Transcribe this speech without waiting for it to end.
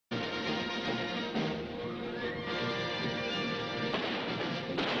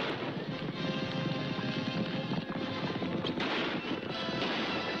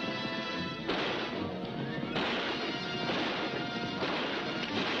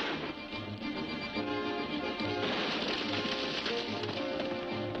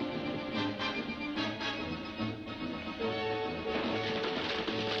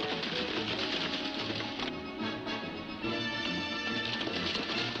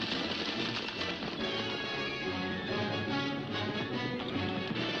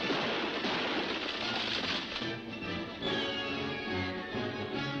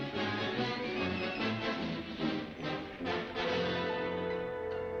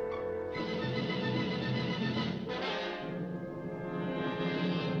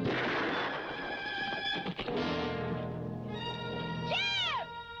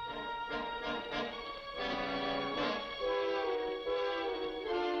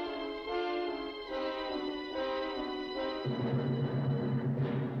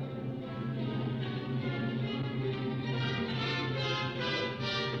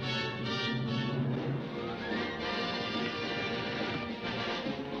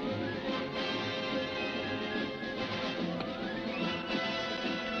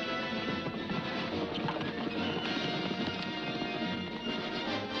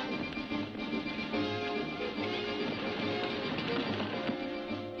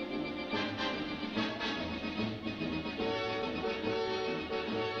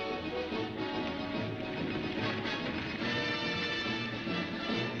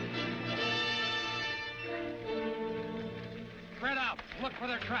Look for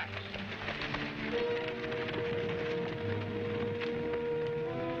their tracks.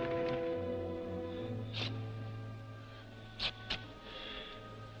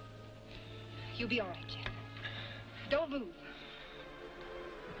 You'll be all right, Jeff. Don't move.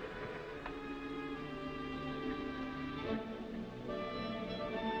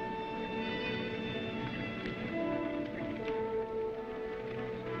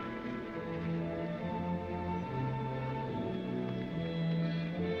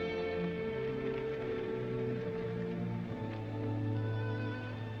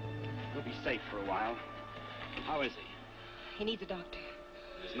 Safe for a while. How is he? He needs a doctor.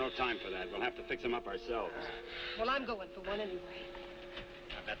 There's no time for that. We'll have to fix him up ourselves. Well, I'm going for one anyway.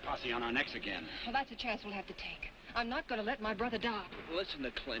 Have that posse on our necks again. Well, that's a chance we'll have to take. I'm not going to let my brother die. Listen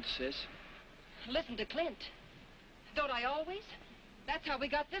to Clint, sis. Listen to Clint. Don't I always? That's how we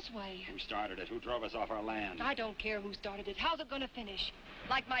got this way. Who started it? Who drove us off our land? I don't care who started it. How's it going to finish?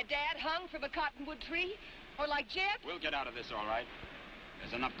 Like my dad hung from a cottonwood tree? Or like Jeff? We'll get out of this, all right.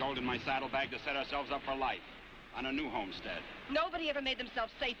 There's enough gold in my saddlebag to set ourselves up for life. On a new homestead. Nobody ever made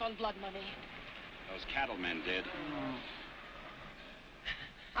themselves safe on blood money. Those cattlemen did.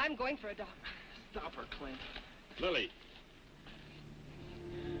 I'm going for a doctor. Stop her, Clint. Lilly.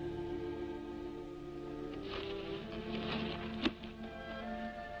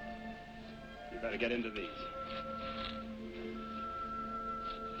 You better get into these.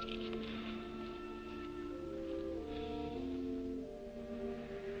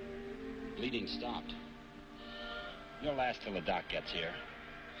 Bleeding stopped. You'll last till the doc gets here.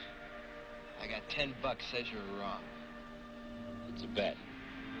 I got $10 says you're wrong. It's a bet.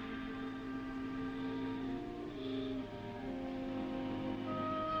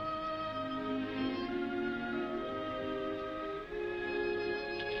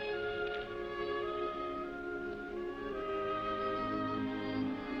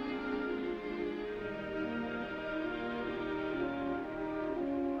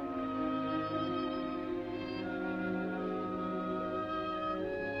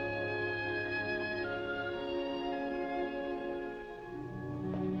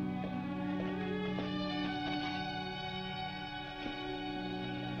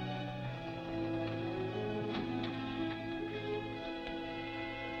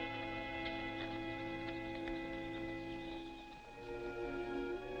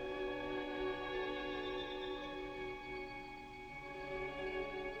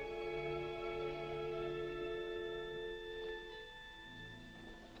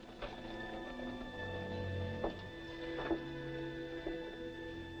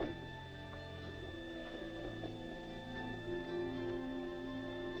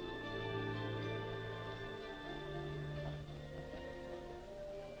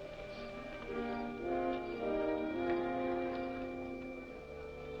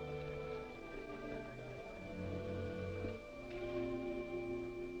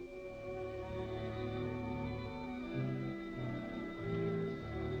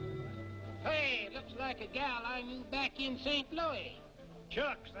 Like a gal I knew back in St. Louis.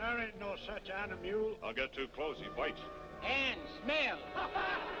 Chucks, there ain't no such animal. I'll get too close, he bites. And smell.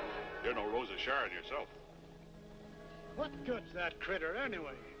 You're no Rosa Sharon yourself. What good's that critter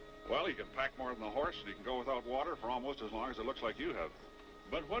anyway? Well, he can pack more than a horse, and he can go without water for almost as long as it looks like you have.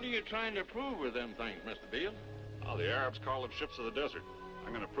 But what are you trying to prove with them things, Mr. Beale? Oh, the Arabs call them ships of the desert.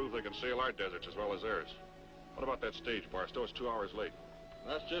 I'm going to prove they can sail our deserts as well as theirs. What about that stage, Barstow? It's 2 hours late.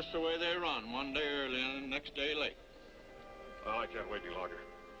 That's just the way they run, one day early and the next day late. Well, I can't wait any longer.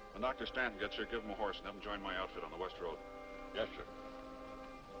 When Dr. Stanton gets here, give him a horse and have him join my outfit on the West Road. Yes, sir.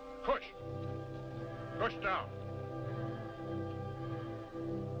 Push! Push down!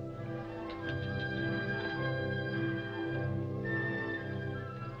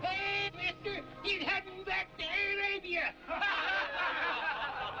 Hey, mister, he's heading back to Arabia.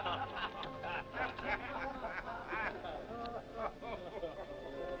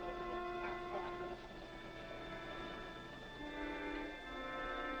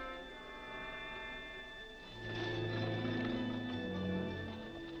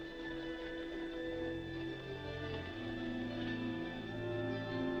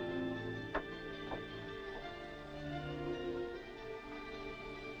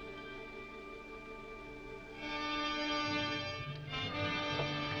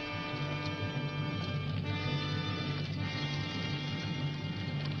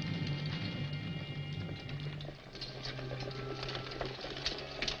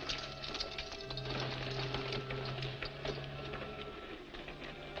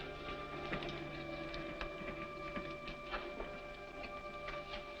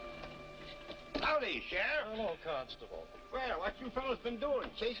 Sheriff. Hello, Constable. Well, what you fellas been doing?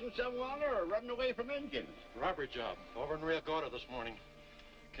 Chasing someone or running away from Indians? Robbery job over in Rio Gordo this morning.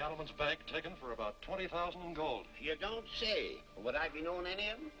 Cattleman's bank taken for about 20,000 in gold. You don't say. Would I be knowing any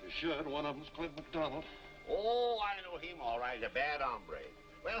of them? You should. One of them's Clint McDonald. Oh, I know him all right. A bad hombre.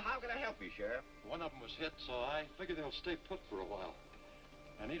 Well, how can I help you, Sheriff? One of them was hit, so I figure they'll stay put for a while.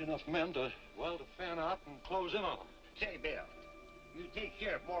 I need enough men to, well, to fan out and close in on them. Say, Bill, you take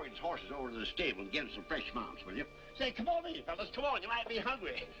Sheriff Morgan's horses over to the stable and get him some fresh mounts, will you? Say, come on in, fellas. Come on. You might be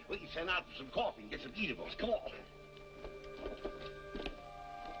hungry. We can send out for some coffee and get some eatables. Come on.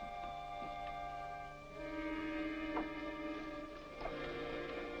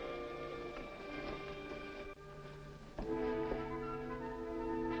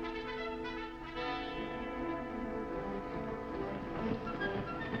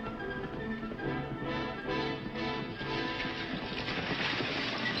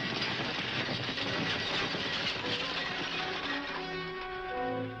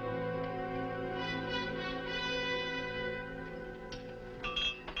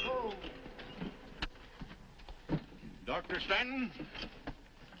 Dr. Stanton?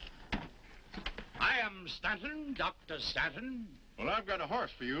 I am Stanton, Dr. Stanton. Well, I've got a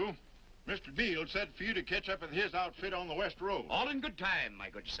horse for you. Mr. Beale said for you to catch up with his outfit on the West Road. All in good time, my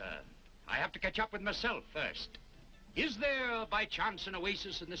good sir. I have to catch up with myself first. Is there, by chance, an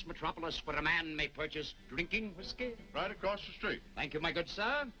oasis in this metropolis where a man may purchase drinking whiskey? Right across the street. Thank you, my good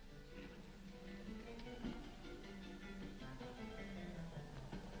sir.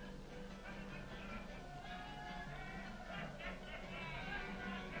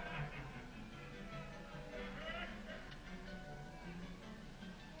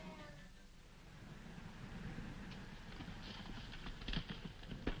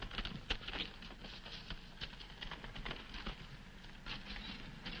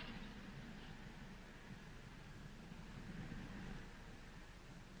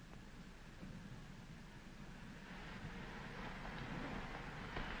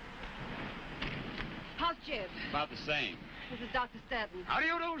 How's Jib? About the same. This is Dr. Stanton. How do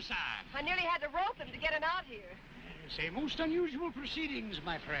you do, sir? I nearly had to rope him to get him out here. Say, most unusual proceedings,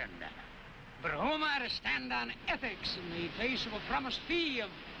 my friend. But who am I to stand on ethics in the face of a promised fee of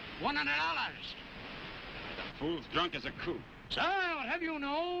 $100? The fool's drunk as a coot. Sir, I'll have you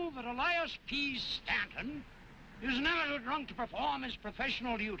know that Elias P. Stanton is never too drunk to perform his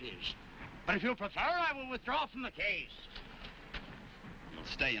professional duties. But if you prefer, I will withdraw from the case. You'll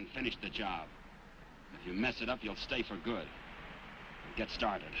stay and finish the job. If you mess it up, you'll stay for good. Get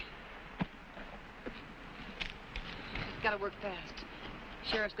started. Gotta work fast.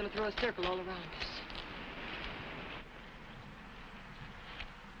 Sheriff's gonna throw a circle all around us.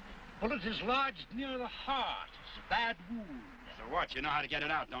 Bullet is lodged near the heart. It's a bad wound. So what? You know how to get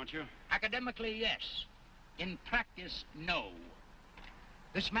it out, don't you? Academically, yes. In practice, no.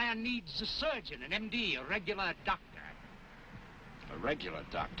 This man needs a surgeon, an MD, a regular doctor. A regular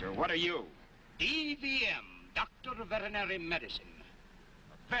doctor? What are you? DVM, Doctor of Veterinary Medicine.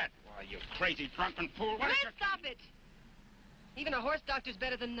 A vet? Why, you crazy drunken fool. What Clint, is your... stop it! Even a horse doctor's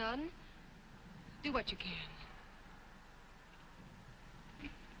better than none. Do what you can.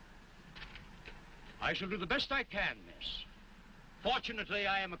 I shall do the best I can, miss. Fortunately,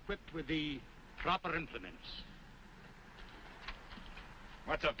 I am equipped with the proper implements.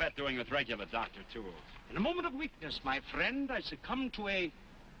 What's a vet doing with regular doctor tools? In a moment of weakness, my friend, I succumbed to a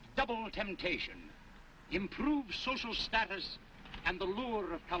double temptation. Improved social status and the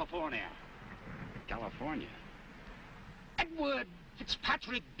lure of California. California? Edward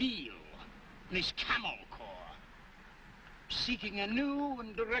Fitzpatrick Beale and his camel corps, seeking a new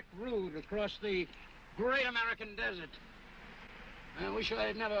and direct route across the great American desert. I wish I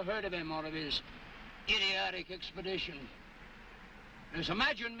had never heard of him or of his idiotic expedition. Just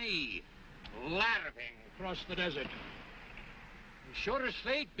imagine me larving across the desert. As sure as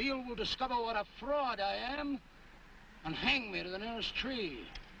fate, Beale will discover what a fraud I am and hang me to the nearest tree.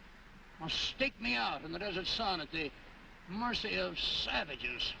 Or stake me out in the desert sun at the mercy of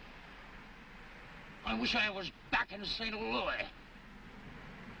savages. I wish I was back in St. Louis.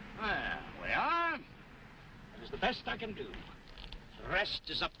 Well, we are. That is the best I can do. The rest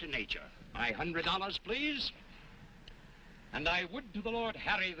is up to nature. My $100, please. And I would to the Lord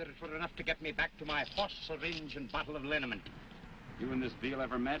Harry that it were enough to get me back to my horse syringe and bottle of liniment. You and this Beale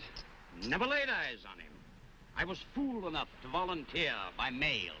ever met? Never laid eyes on him. I was fool enough to volunteer by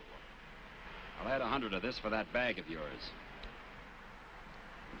mail. I'll add 100 of this for that bag of yours.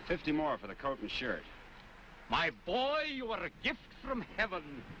 And 50 more for the coat and shirt. My boy, you are a gift from heaven.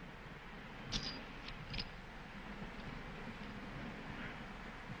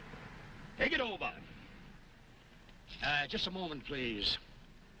 Take it over. Just a moment, please.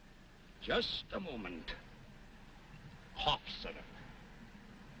 Just a moment. Hofstetter.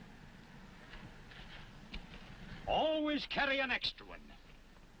 Always carry an extra one.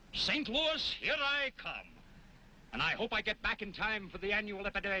 St. Louis, here I come. And I hope I get back in time for the annual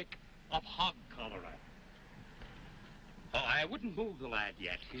epidemic of hog cholera. Oh, I wouldn't move the lad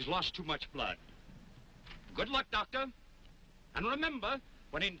yet. He's lost too much blood. Good luck, Doctor. And remember,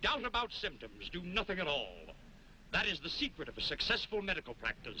 when in doubt about symptoms, do nothing at all. That is the secret of a successful medical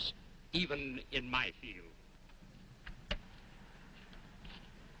practice, even in my field.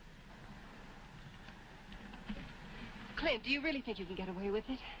 Clint, do you really think you can get away with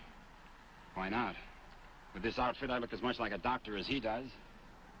it? Why not? With this outfit, I look as much like a doctor as he does.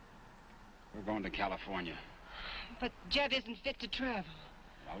 We're going to California. But Jeb isn't fit to travel.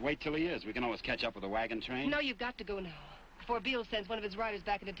 I'll wait till he is. We can always catch up with a wagon train. No, you've got to go now, before Beale sends one of his riders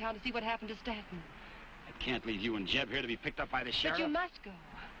back into town to see what happened to Stanton. I can't leave you and Jeb here to be picked up by the sheriff. But you must go.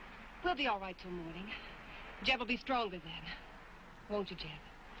 We'll be all right till morning. Jeb will be stronger then. Won't you, Jeb?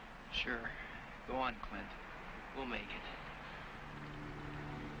 Sure. Go on, Clint. We'll make it.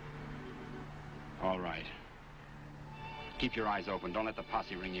 All right. Keep your eyes open. Don't let the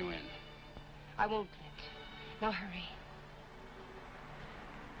posse ring you in. I won't, Clint. Now hurry.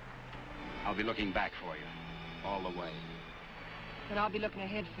 I'll be looking back for you. All the way. And I'll be looking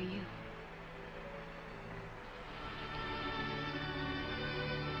ahead for you.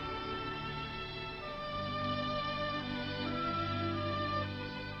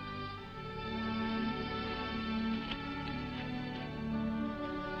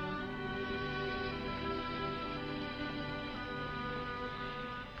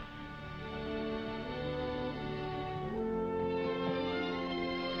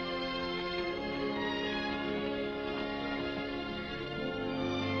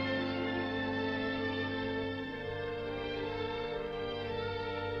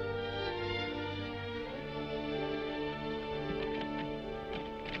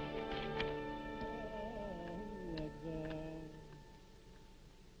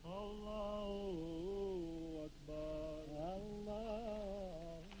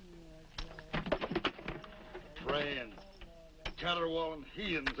 Caterwauling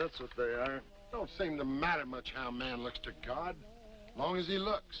heathens, that's what they are. Don't seem to matter much how a man looks to God, as long as he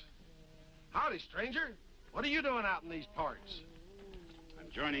looks. Howdy, stranger. What are you doing out in these parts? I'm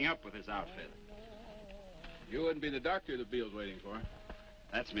joining up with his outfit. You wouldn't be the doctor that Beale's waiting for.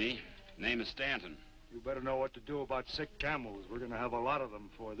 That's me. Name is Stanton. You better know what to do about sick camels. We're gonna have a lot of them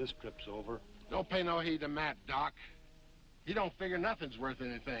before this trip's over. Don't pay no heed to Matt, Doc. He don't figure nothing's worth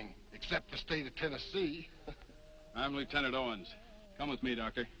anything, except the state of Tennessee. I'm Lieutenant Owens. Come with me,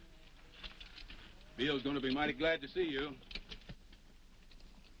 Doctor. Beale's going to be mighty glad to see you.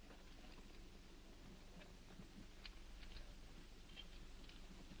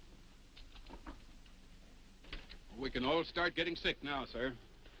 We can all start getting sick now, sir.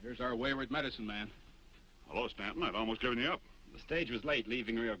 Here's our wayward medicine man. Hello, Stanton. I'd almost given you up. The stage was late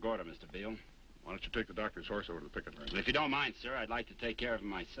leaving Rio Gordo, Mr. Beale. Why don't you take the doctor's horse over to the picket range? But if you don't mind, sir, I'd like to take care of him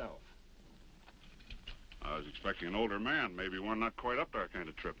myself. I was expecting an older man, maybe one not quite up to our kind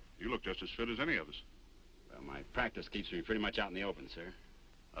of trip. You look just as fit as any of us. Well, my practice keeps me pretty much out in the open, sir.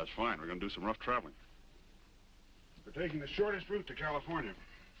 That's fine. We're going to do some rough traveling. We're taking the shortest route to California.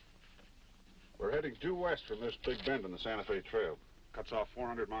 We're heading due west from this big bend in the Santa Fe Trail. Cuts off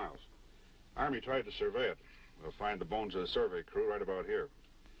 400 miles. Army tried to survey it. We'll find the bones of the survey crew right about here.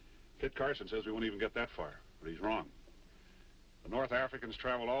 Kit Carson says we won't even get that far, but he's wrong. The North Africans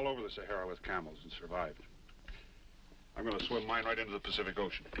traveled all over the Sahara with camels and survived. I'm going to swim mine right into the Pacific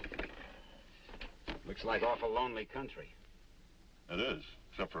Ocean. Looks like awful lonely country. It is,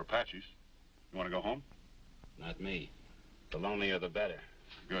 except for Apaches. You want to go home? Not me. The lonelier the better.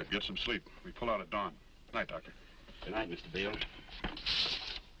 Good. Get some sleep. We pull out at dawn. Night, Doctor. Good night, Mr. Beale.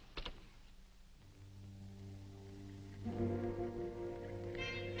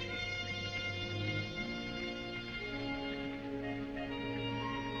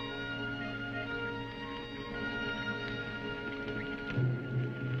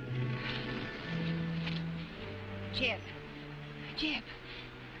 Jeb.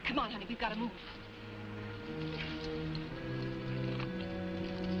 Come on, honey, we've got to move.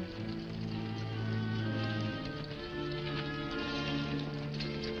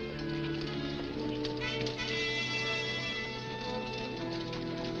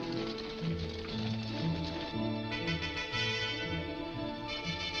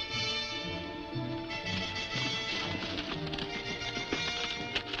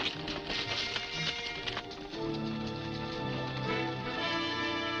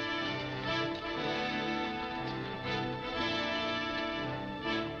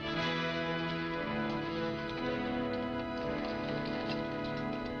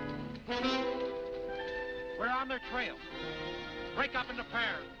 We're on their trail. Break up into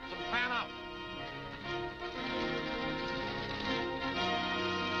pairs and fan out.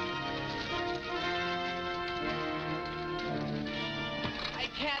 I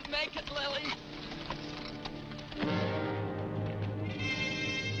can't make it, Lilly.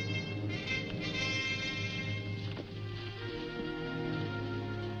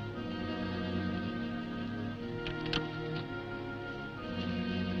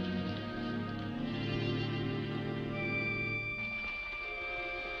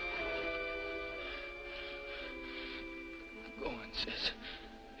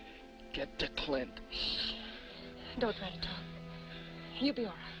 Get to Clint. Don't try to talk. You'll be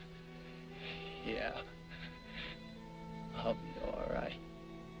all right. Yeah. I'll be all right.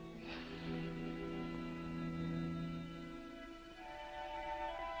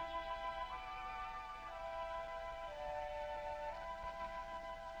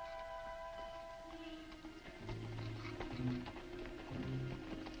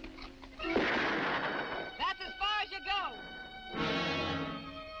 That's as far as you go.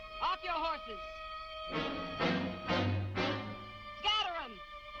 Off your horses. Scatter 'em.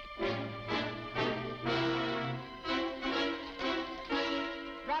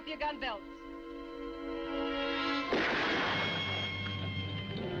 Drop your gun belts.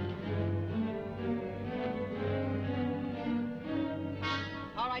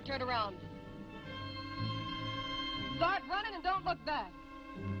 All right, turn around. Start running and don't look back.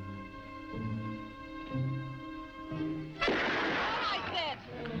 I said.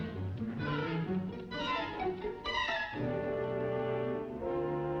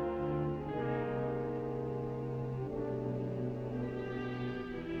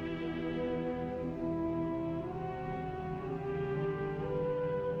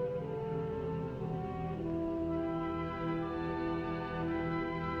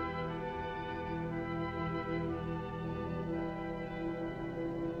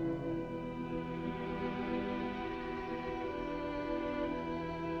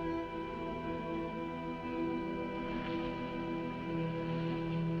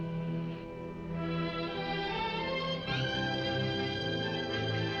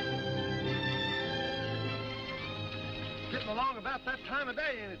 Getting along about that time of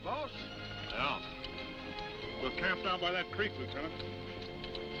day, ain't it, boss? Yeah. We'll camp down by that creek, Lieutenant.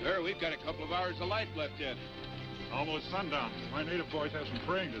 Sir, we've got a couple of hours of light left yet. Almost sundown. My native boys have some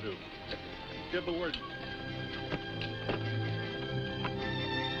praying to do. Give the word.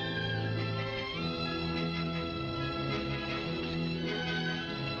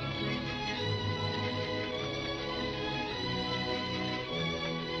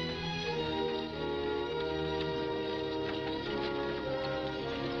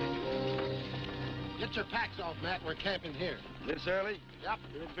 Get your packs off, Matt. We're camping here. This early? Yep.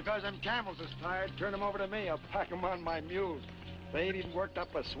 If it's because them camels is tired, turn them over to me. I'll pack them on my mules. They ain't even worked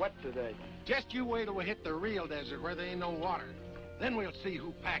up a sweat today. Just you wait till we hit the real desert where there ain't no water. Then we'll see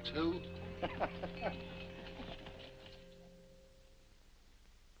who packs who.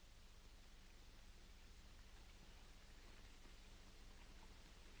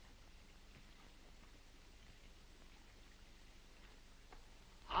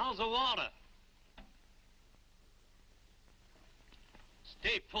 How's the water?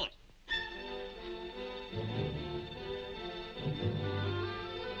 Stay put.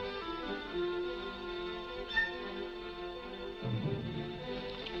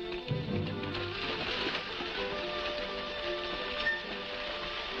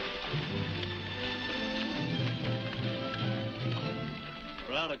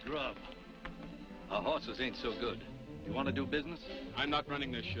 We're out of grub. Our horses ain't so good. You want to do business? I'm not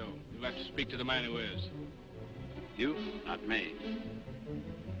running this show. You'll have to speak to the man who is. You? Not me.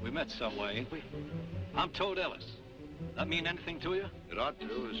 We met somewhere, ain't we? I'm Toad Ellis. That mean anything to you? It ought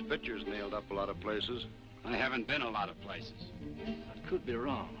to. His picture's nailed up a lot of places. I haven't been a lot of places. I could be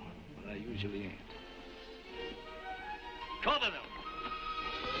wrong, but I usually ain't. Cover them!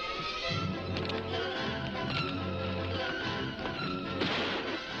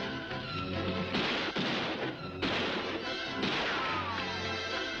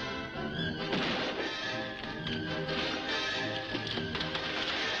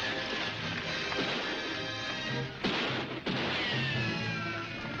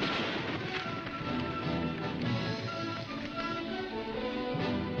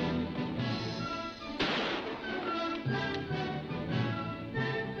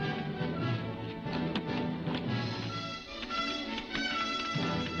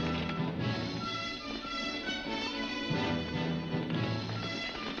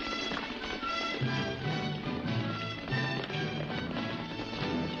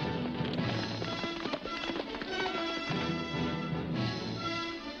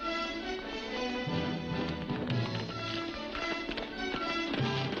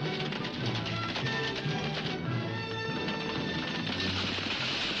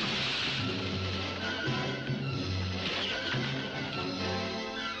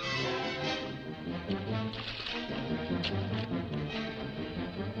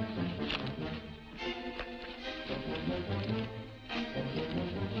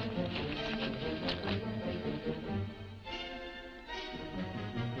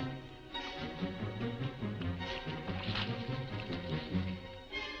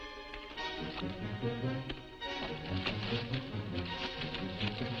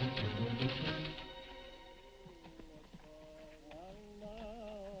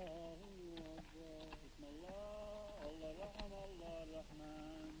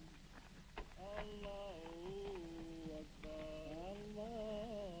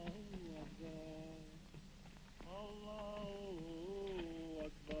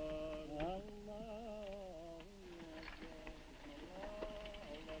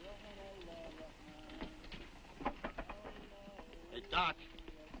 Doc.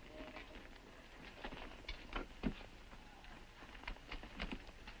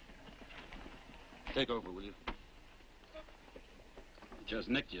 Take over, will you? Just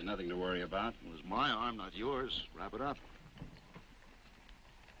nicked you, nothing to worry about. It was my arm, not yours. Wrap it up.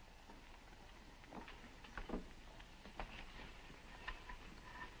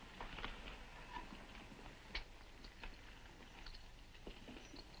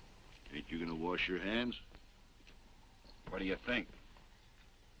 Ain't you gonna wash your hands? What do you think?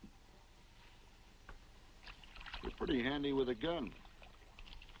 You're pretty handy with a gun.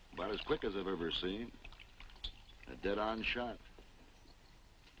 About as quick as I've ever seen. A dead-on shot.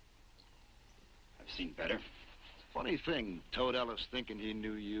 I've seen better. Funny thing, Toad Ellis thinking he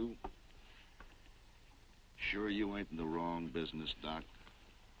knew you. Sure you ain't in the wrong business, Doc.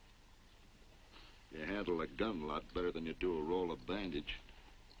 You handle a gun a lot better than you do a roll of bandage.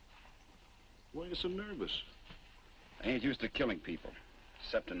 Why are you so nervous? I ain't used to killing people,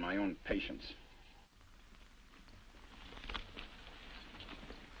 except in my own patients.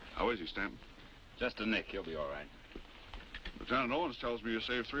 How is he, Stanton? Just a nick. He'll be all right. Lieutenant Owens tells me you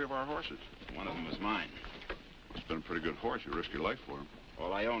saved 3 of our horses. One of them was mine. It's been a pretty good horse. You risked your life for him.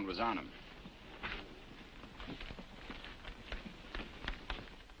 All I owned was on him.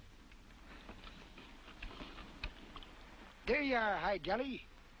 There you are, High Jelly.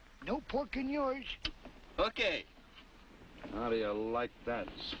 No pork in yours. Okay. How do you like that?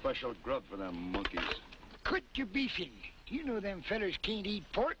 Special grub for them monkeys. Quit your beefing. You know them fellers can't eat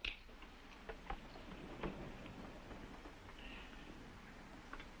pork.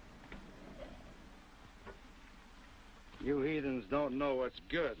 You heathens don't know what's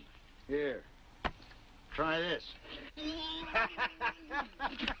good. Here, try this.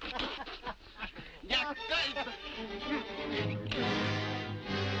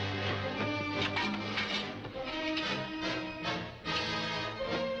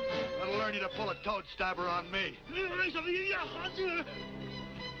 That'll learn you to pull a toad stabber on me.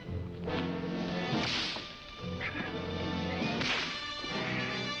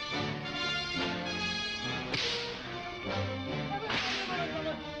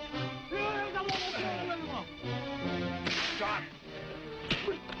 Stop!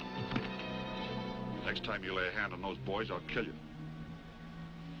 Next time you lay a hand on those boys, I'll kill you.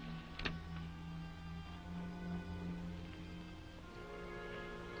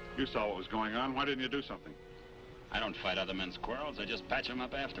 You saw what was going on. Why didn't you do something? I don't fight other men's quarrels. I just patch them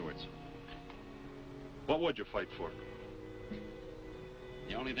up afterwards. What would you fight for?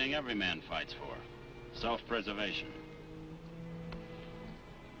 The only thing every man fights for. Self-preservation.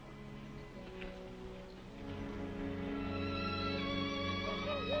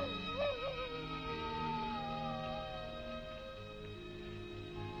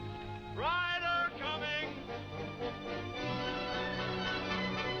 Rider coming!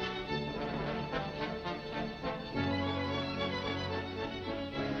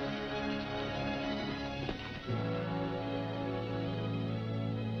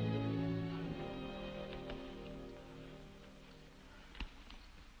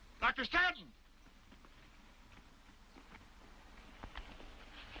 Dr. Stanton!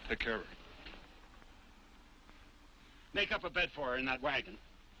 Take care of her. Make up a bed for her in that wagon.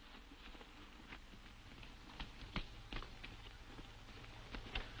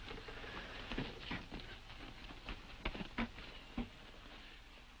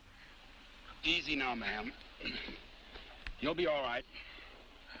 Easy now, ma'am. You'll be all right.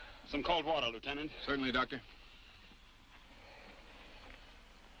 Some cold water, Lieutenant. Certainly, Doctor.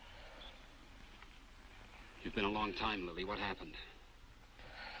 You've been a long time, Lilly. What happened?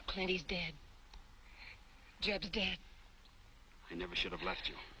 Clint, he's dead. Jeb's dead. I never should have left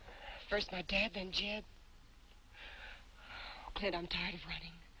you. First my dad, then Jeb. Oh, Clint, I'm tired of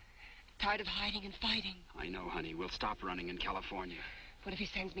running. Tired of hiding and fighting. I know, honey. We'll stop running in California. What if he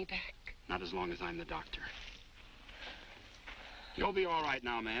sends me back? Not as long as I'm the doctor. You'll be all right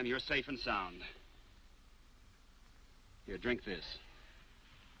now, ma'am. You're safe and sound. Here, drink this.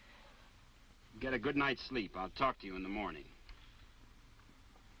 Get a good night's sleep. I'll talk to you in the morning.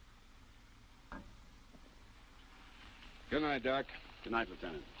 Good night, Doc. Good night,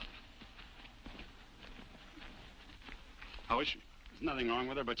 Lieutenant. How is she? There's nothing wrong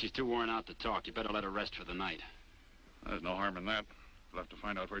with her, but she's too worn out to talk. You better let her rest for the night. There's no harm in that. We'll have to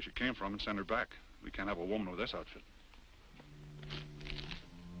find out where she came from and send her back. We can't have a woman with this outfit.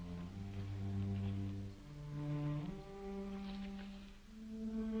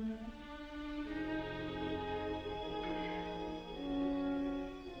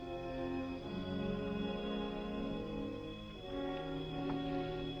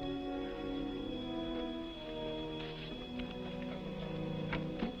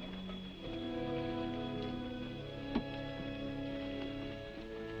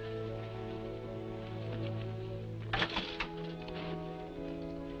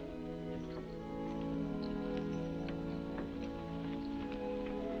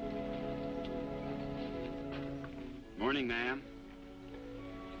 Morning, ma'am.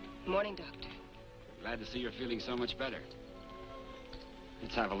 Morning, Doctor. Glad to see you're feeling so much better.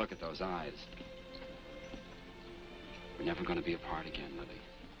 Let's have a look at those eyes. We're never going to be apart again, Lily.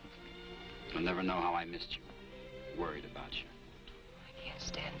 You'll never know how I missed you. Worried about you. I can't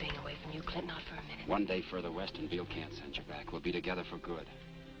stand being away from you, Clint, not for a minute. One day further west and Beale can't send you back. We'll be together for good.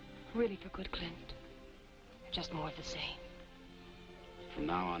 Really for good, Clint. Just more of the same. From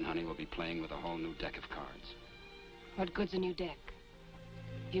now on, honey, we'll be playing with a whole new deck of cards. What good's a new deck?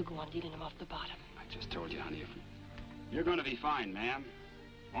 You go on dealing them off the bottom. I just told you, honey, you're going to be fine, ma'am.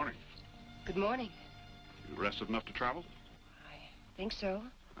 Morning. Good morning. You rested enough to travel? I think so.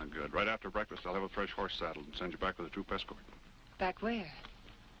 Good. Right after breakfast, I'll have a fresh horse saddled and send you back with a troop escort. Back where?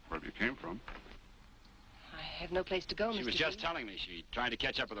 Wherever you came from. I have no place to go, Mr. She was just telling me she tried to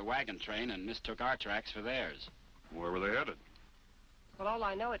catch up with a wagon train and mistook our tracks for theirs. Where were they headed? Well, all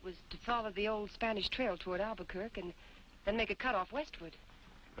I know, it was to follow the old Spanish trail toward Albuquerque and then make a cutoff westward.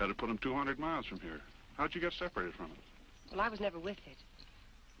 That'd put them 200 miles from here. How'd you get separated from it? Well, I was never with it.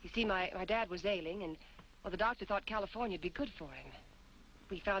 You see, my dad was ailing, and, well, the doctor thought California'd be good for him.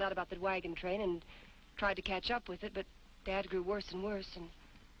 We found out about the wagon train and tried to catch up with it, but Dad grew worse and worse, and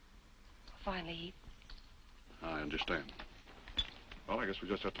finally he... I understand. Well, I guess we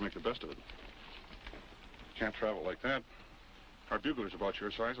just have to make the best of it. Can't travel like that. Our bugler's about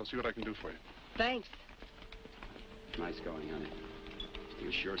your size. I'll see what I can do for you. Thanks. Nice going, honey. You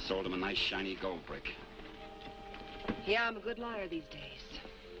sure sold him a nice, shiny gold brick. Yeah, I'm a good liar these days.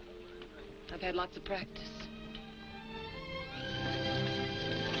 I've had lots of practice.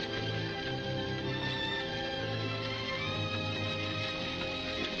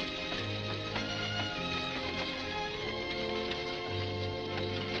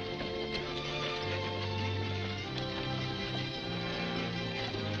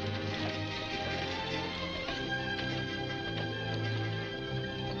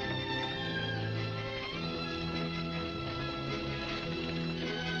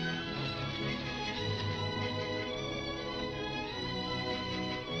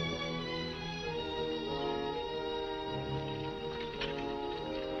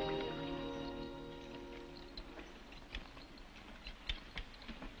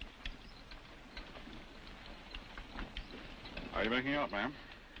 How are you making out, ma'am?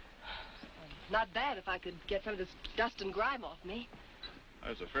 Not bad if I could get some of this dust and grime off me.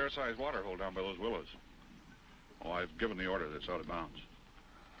 There's a fair-sized water hole down by those willows. Oh, I've given the order that's out of bounds.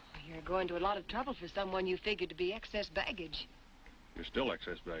 You're going to a lot of trouble for someone you figured to be excess baggage. You're still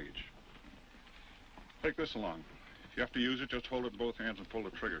excess baggage. Take this along. If you have to use it, just hold it in both hands and pull the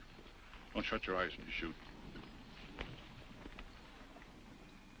trigger. Don't shut your eyes when you shoot.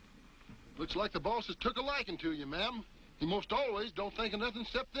 Looks like the boss has took a liking to you, ma'am. He most always don't think of nothing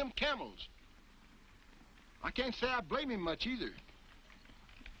except them camels. I can't say I blame him much either.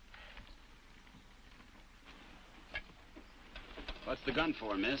 What's the gun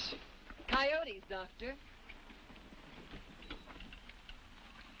for, miss? Coyotes, Doctor.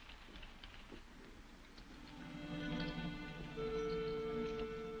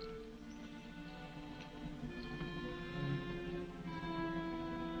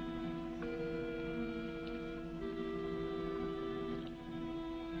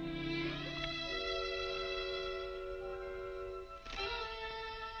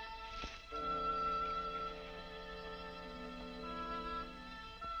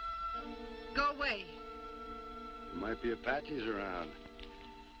 Go away. There might be Apaches around.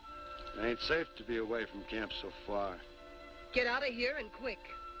 It ain't safe to be away from camp so far. Get out of here and quick.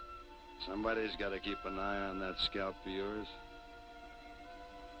 Somebody's got to keep an eye on that scalp of yours.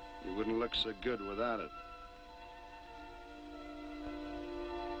 You wouldn't look so good without it.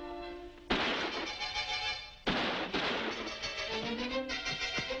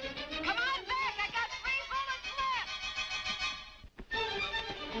 Come on back! I got 3 bullets left!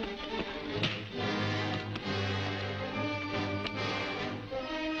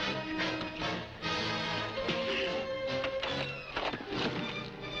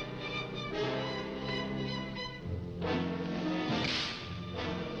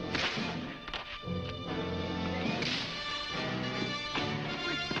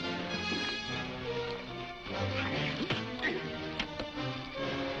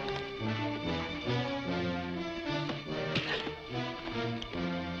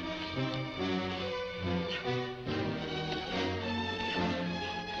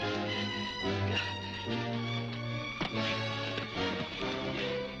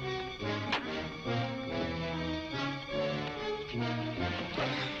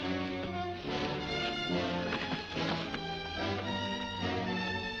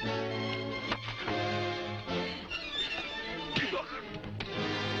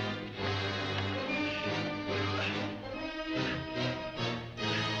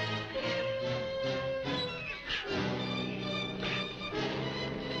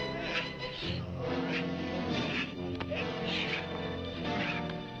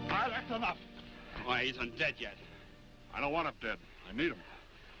 Enough. Why, he isn't dead yet. I don't want him dead. I need him.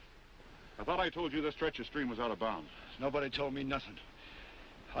 I thought I told you this stretch of stream was out of bounds. Nobody told me nothing.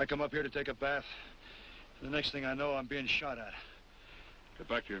 I come up here to take a bath. The next thing I know, I'm being shot at. Get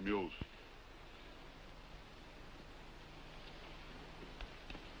back to your mules.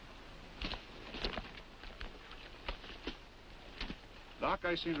 Doc,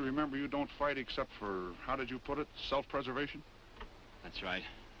 I seem to remember you don't fight except for, how did you put it, self-preservation? That's right.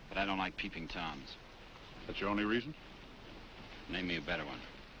 But I don't like peeping Toms. That's your only reason? Name me a better one.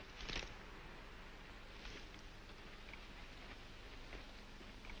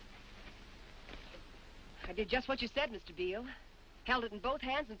 I did just what you said, Mr. Beale. Held it in both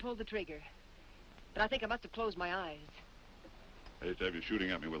hands and pulled the trigger. But I think I must have closed my eyes. I hate to have you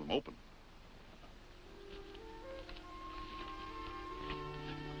shooting at me with them open.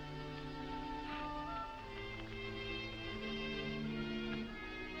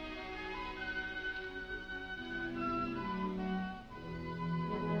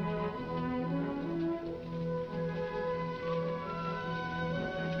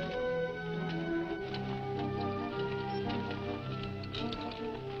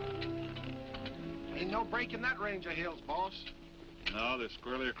 Breaking that range of hills, boss. No, they're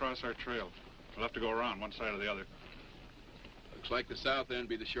squarely across our trail. We'll have to go around one side or the other. Looks like the south end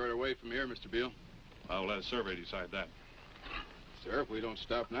be the shorter way from here, Mr. Beale. I'll let a survey decide that. Sir, if we don't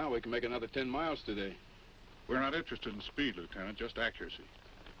stop now, we can make another 10 miles today. We're not interested in speed, Lieutenant, just accuracy.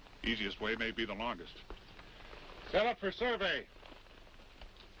 Easiest way may be the longest. Set up for survey.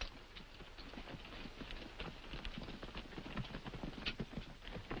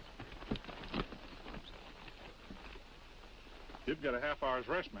 You've got a half hour's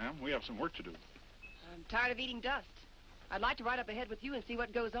rest, ma'am. We have some work to do. I'm tired of eating dust. I'd like to ride up ahead with you and see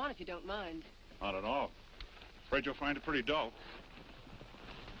what goes on, if you don't mind. Not at all. Afraid you'll find it pretty dull.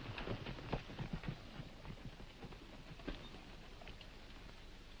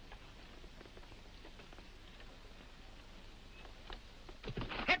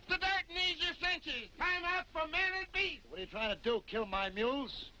 Hit the dirt and ease your cinches. Time out for man and beast. What are you trying to do, kill my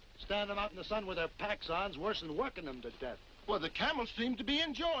mules? Stand them out in the sun with their packs on's worse than working them to death. Well, the camels seem to be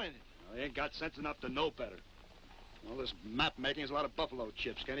enjoying it. Well, they ain't got sense enough to know better. All this map making is a lot of buffalo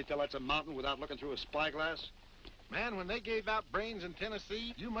chips. Can't you tell that's a mountain without looking through a spyglass? Man, when they gave out brains in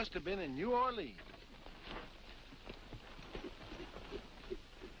Tennessee, you must have been in New Orleans.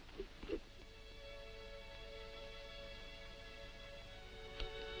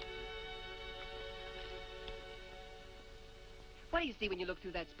 What do you see when you look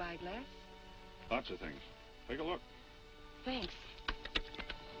through that spyglass? Lots of things. Take a look. Thanks.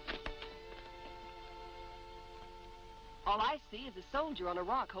 All I see is a soldier on a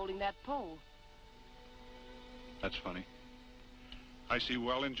rock holding that pole. That's funny. I see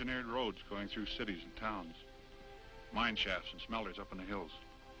well-engineered roads going through cities and towns. Mine shafts and smelters up in the hills.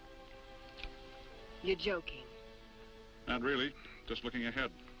 You're joking. Not really. Just looking ahead.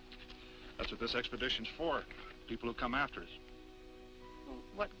 That's what this expedition's for. People who come after us. Well,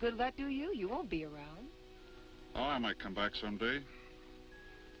 what good will that do you? You won't be around. Oh, I might come back someday.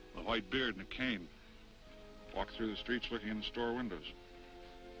 A white beard and a cane. Walk through the streets looking in the store windows.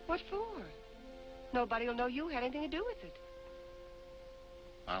 What for? Nobody will know you had anything to do with it.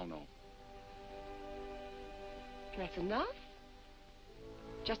 I'll know. That's enough?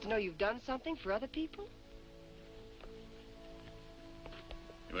 Just to know you've done something for other people?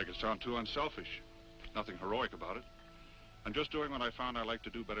 You make it sound too unselfish. Nothing heroic about it. I'm just doing what I found I like to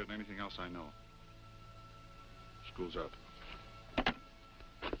do better than anything else I know. School's out.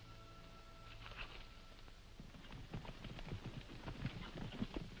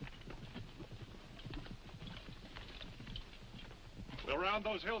 We'll round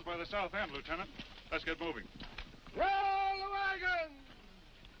those hills by the south end, Lieutenant. Let's get moving. Roll the wagon!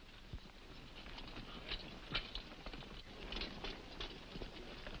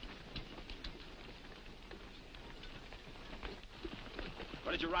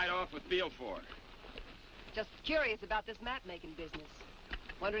 What did you ride off with Beale for? Just curious about this map-making business.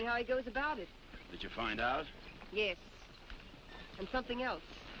 Wondering how he goes about it. Did you find out? Yes. And something else.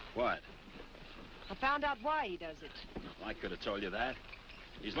 What? I found out why he does it. I could have told you that.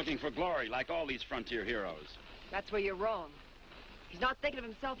 He's looking for glory, like all these frontier heroes. That's where you're wrong. He's not thinking of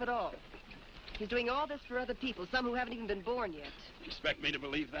himself at all. He's doing all this for other people, some who haven't even been born yet. You expect me to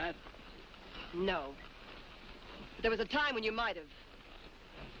believe that? No. But there was a time when you might have.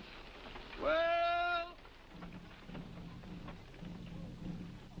 Well...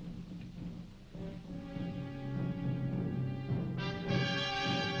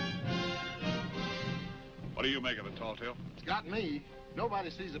 What do you make of it, Tall Tale? It's got me. Nobody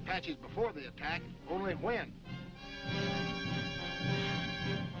sees Apaches before the attack, only when.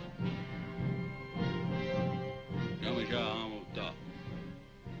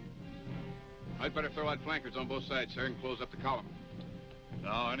 I'd better throw out flankers on both sides, sir, and close up the column.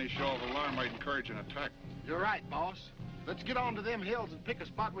 No, any show of alarm might encourage an attack. You're right, boss. Let's get on to them hills and pick a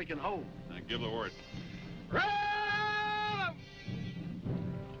spot we can hold. And give the word. Roll!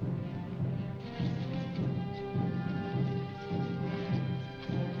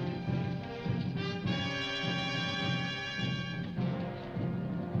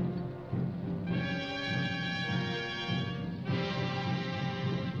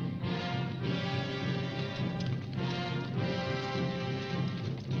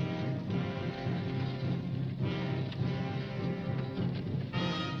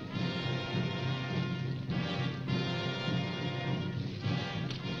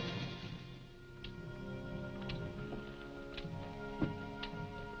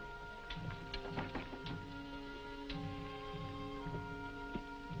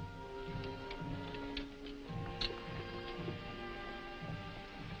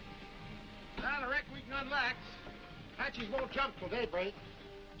 Relax. Apaches won't jump till daybreak.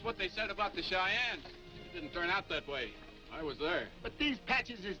 That's what they said about the Cheyennes. It didn't turn out that way. I was there. But these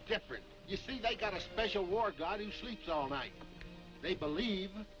Apaches is different. You see, they got a special war god who sleeps all night. They believe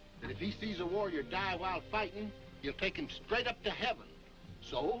that if he sees a warrior die while fighting, he'll take him straight up to heaven.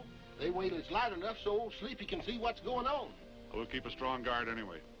 So, they wait till it's light enough so old Sleepy can see what's going on. We'll keep a strong guard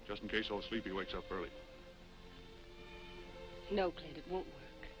anyway, just in case old Sleepy wakes up early. No, Clint, it won't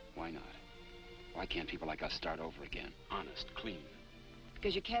work. Why not? Why can't people like us start over again? Honest, clean.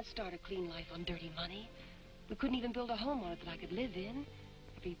 Because you can't start a clean life on dirty money. We couldn't even build a home on it that I could live in.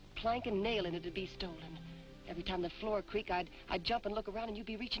 Every plank and nail in it would be stolen. Every time the floor creaked, I'd jump and look around and you'd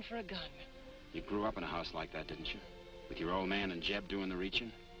be reaching for a gun. You grew up in a house like that, didn't you? With your old man and Jeb doing the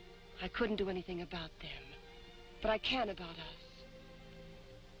reaching? I couldn't do anything about them. But I can about us.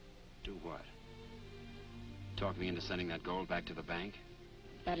 Do what? Talk me into sending that gold back to the bank?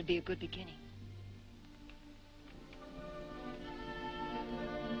 That'd be a good beginning.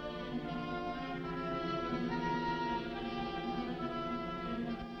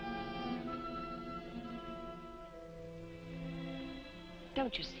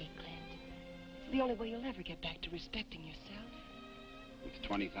 Don't you see, Clint? It's the only way you'll ever get back to respecting yourself. With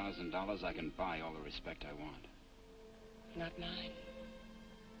 $20,000, I can buy all the respect I want. Not mine.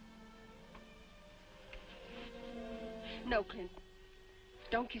 No, Clint.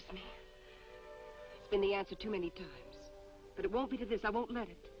 Don't kiss me. It's been the answer too many times. But it won't be to this. I won't let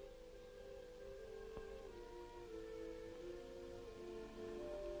it.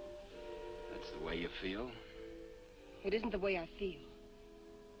 That's the way you feel? It isn't the way I feel.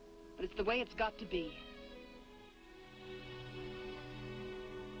 But it's the way it's got to be.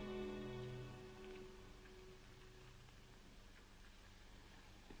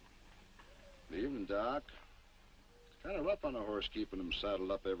 Evening, Doc. It's kind of rough on a horse keeping him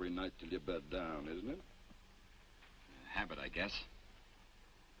saddled up every night till you bed down, isn't it? Habit, I guess.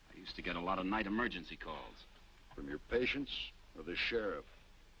 I used to get a lot of night emergency calls. From your patients or the sheriff?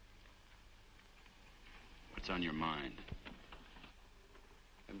 What's on your mind?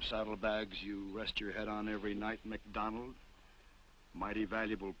 Them saddlebags you rest your head on every night, McDonald. Mighty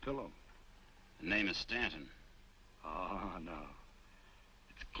valuable pillow. The name is Stanton. Oh, no.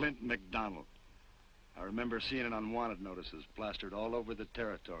 It's Clint McDonald. I remember seeing it on wanted notices plastered all over the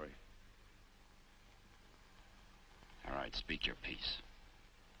territory. All right, speak your piece.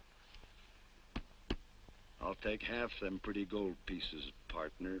 I'll take half them pretty gold pieces,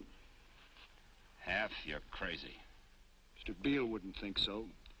 partner. Half? You're crazy. Mr. Beale wouldn't think so.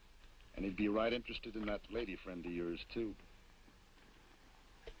 And he'd be right interested in that lady friend of yours, too.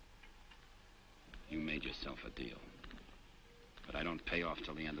 You made yourself a deal. But I don't pay off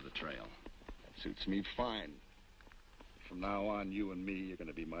till the end of the trail. That suits me fine. From now on, you and me are going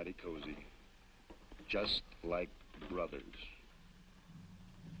to be mighty cozy. Just like brothers.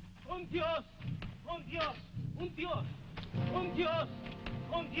 Un Dios! Un Dios! Un Dios! Un Dios!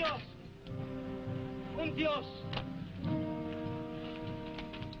 Un Dios! Un Dios!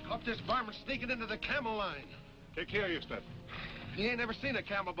 Caught this varmint sneaking into the camel line. Take care of you, Stanton. He ain't never seen a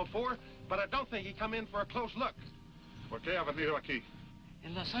camel before, but I don't think he come in for a close look. ¿Por qué ha venido aquí?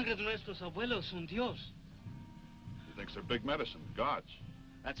 En la sangre de nuestros abuelos, un Dios. He thinks they're big medicine, gods.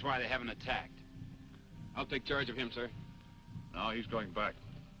 That's why they haven't attacked. I'll take charge of him, sir. No, he's going back.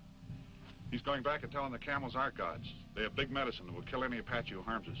 He's going back and telling the camels are gods. They have big medicine that will kill any Apache who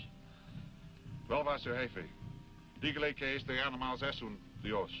harms us. Vuelva a su jefe. Dígale que este animal es un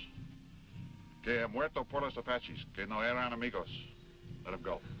Dios. Que ha muerto por los Apaches, que no eran amigos. Let him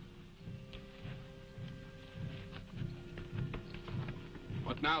go.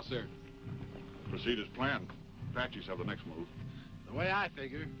 What now, sir? Proceed as planned. Apaches have the next move. The way I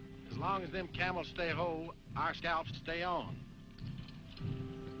figure, as long as them camels stay whole, our scalps stay on.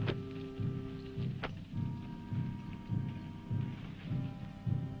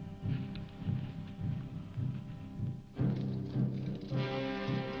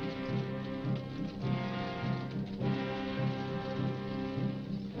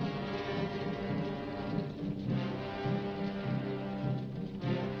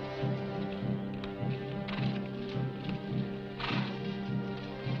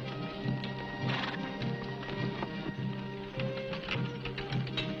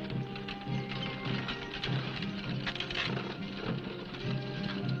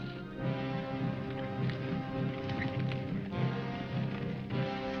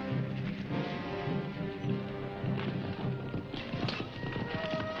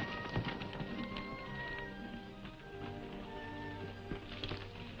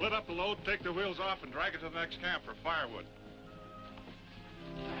 Split up the load, take the wheels off, and drag it to the next camp for firewood.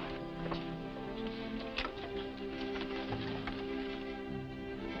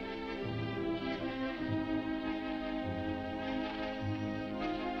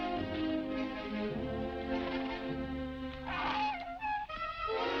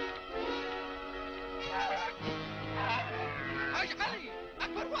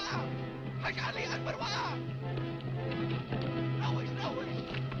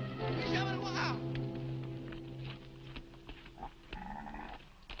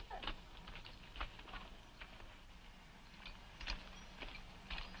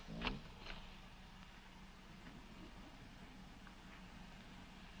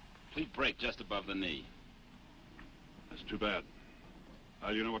 Complete break just above the knee. That's too bad. Now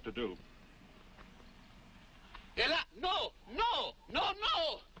you know what to do. Ella, no, no, no,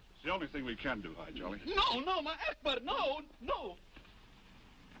 no! It's the only thing we can do, Hi Jolly. No, no, my Akbar, no, no!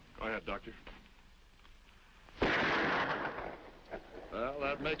 Go ahead, Doctor. Well,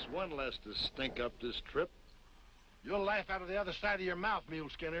 that makes one less to stink up this trip. You'll laugh out of the other side of your mouth, Mule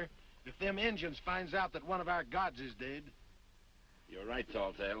Skinner, if them Injuns finds out that one of our gods is dead. You're right,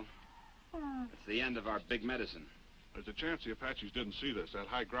 Talltail. It's the end of our big medicine. There's a chance the Apaches didn't see this. That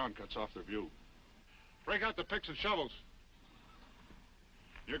high ground cuts off their view. Break out the picks and shovels.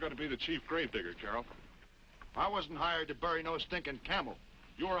 You're going to be the chief gravedigger, Carroll. I wasn't hired to bury no stinking camel.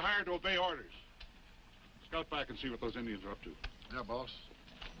 You were hired to obey orders. Scout back and see what those Indians are up to. Yeah, boss.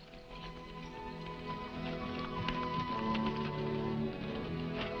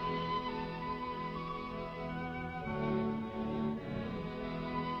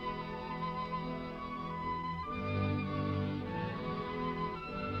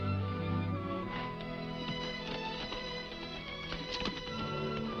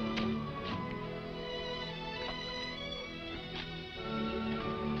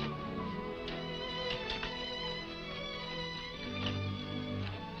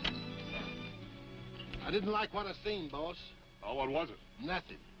 I didn't like what I seen, boss. Oh, what was it?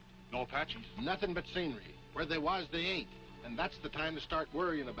 Nothing. No Apaches? Nothing but scenery. Where they was, they ain't. And that's the time to start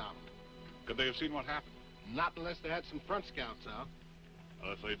worrying about them. Could they have seen what happened? Not unless they had some front scouts out.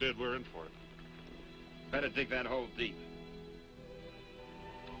 Well, if they did, we're in for it. Better dig that hole deep.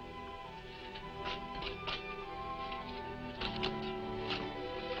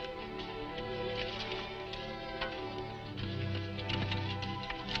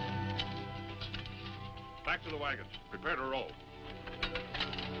 Back to the wagons. Prepare to roll.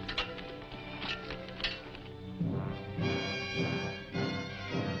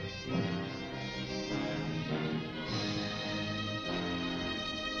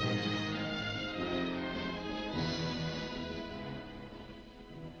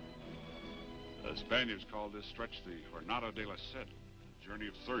 The Spaniards called this stretch the Jornada de la Sed, journey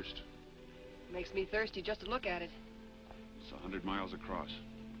of thirst. Makes me thirsty just to look at it. It's 100 miles across.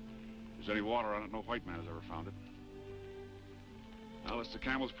 If there's any water on it, no white man has ever found it. Well, it's the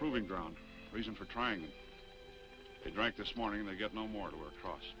camels' proving ground. Reason for trying them. They drank this morning, and they get no more to our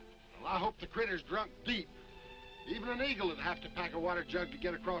cross. Well, I hope the critters drunk deep. Even an eagle would have to pack a water jug to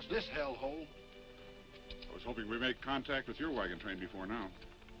get across this hellhole. I was hoping we'd make contact with your wagon train before now.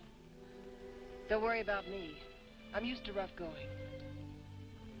 Don't worry about me. I'm used to rough going.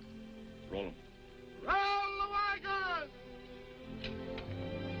 Roll him. Roll the wagon!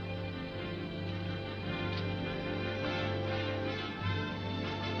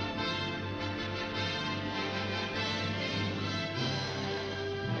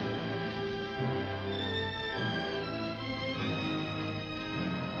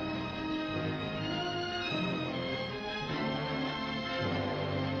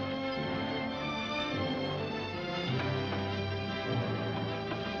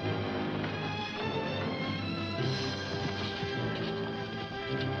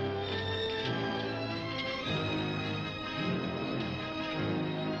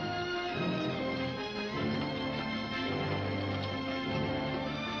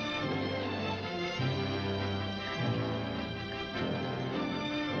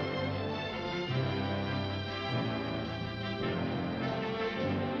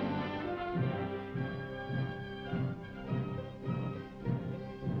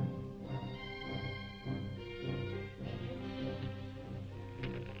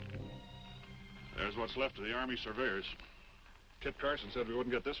 There's what's left of the Army surveyors. Kit Carson said we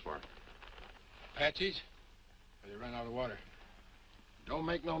wouldn't get this far. Apaches? Or they run out of water? Don't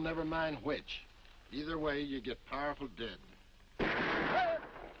make no never mind which. Either way, you get powerful dead.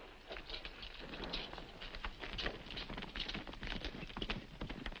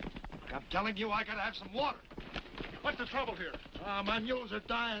 I'm telling you, I gotta have some water. What's the trouble here? My mules are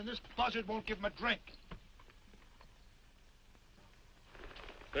dying. This buzzard won't give them a drink.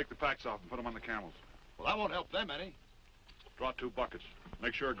 Take the packs off and put them on the camels. Well, that won't help them any. Draw 2 buckets.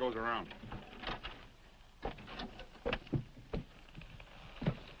 Make sure it goes around.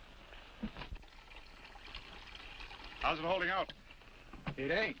 How's it holding out?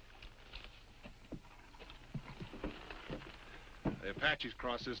 It ain't. The Apaches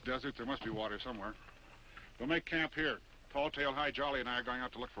cross this desert. There must be water somewhere. We'll make camp here. Tall Tail, High Jolly, and I are going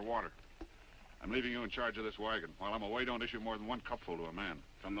out to look for water. I'm leaving you in charge of this wagon. While I'm away, don't issue more than 1 cupful to a man.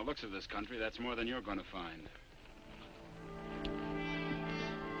 From the looks of this country, that's more than you're going to find.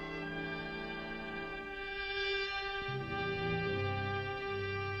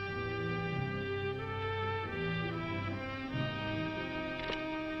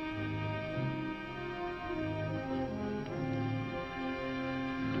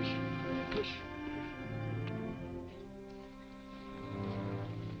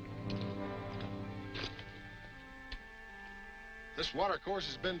 This water course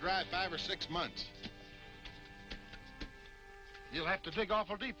has been dry 5 or 6 months. You'll have to dig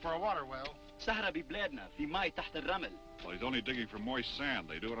awful deep for a water well. سهرة ببلادنا في ماء تحت الرمل. Well, he's only digging for moist sand.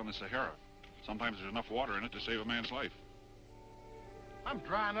 They do it on the Sahara. Sometimes there's enough water in it to save a man's life. I'm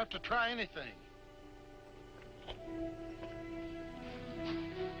dry enough to try anything.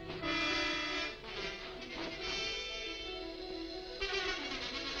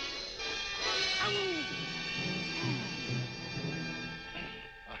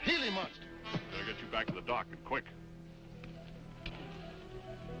 A Healy monster. Better get you back to the dock, and quick.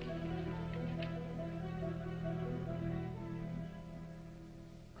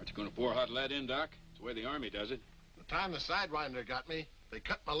 Aren't you going to pour hot lead in, Doc? It's the way the Army does it. The time the Sidewinder got me, they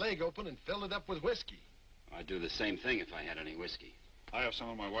cut my leg open and filled it up with whiskey. I'd do the same thing if I had any whiskey. I have some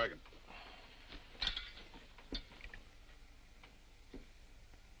in my wagon.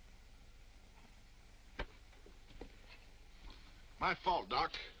 My fault,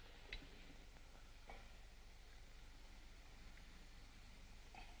 Doc.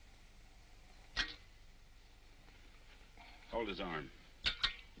 Hold his arm.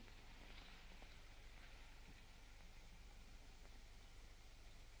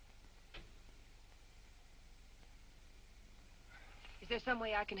 Is there some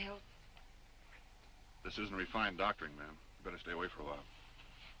way I can help? This isn't refined doctoring, ma'am. You better stay away for a while.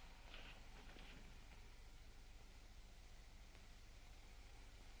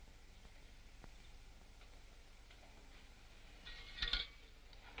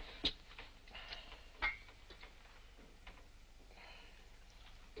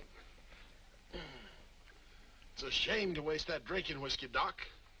 It's a shame to waste that drinking whiskey, Doc.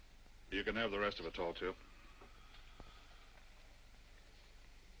 You can have the rest of it, Tall Tail.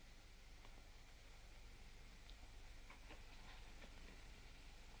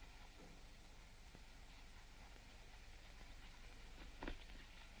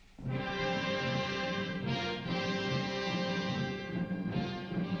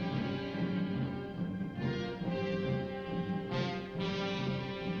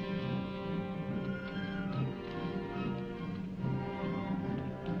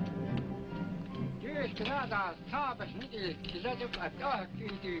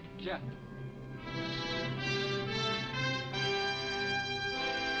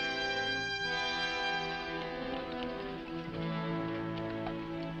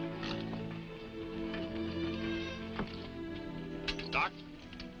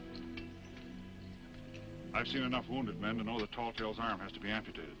 I've seen enough wounded men to know that Tall-Tail's arm has to be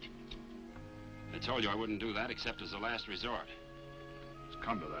amputated. I told you I wouldn't do that except as a last resort. It's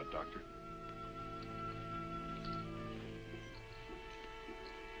come to that, Doctor.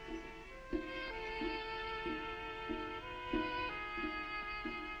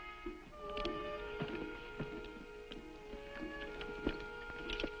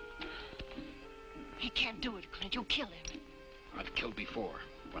 He can't do it, Clint. You'll kill him. I've killed before,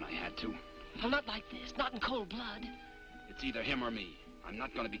 when I had to. Well, not like this. Not in cold blood. It's either him or me. I'm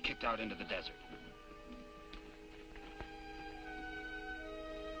not going to be kicked out into the desert.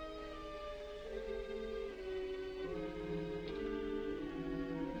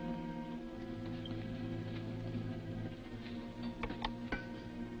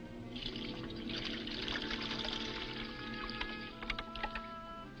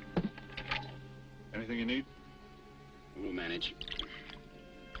 Anything you need? We'll manage.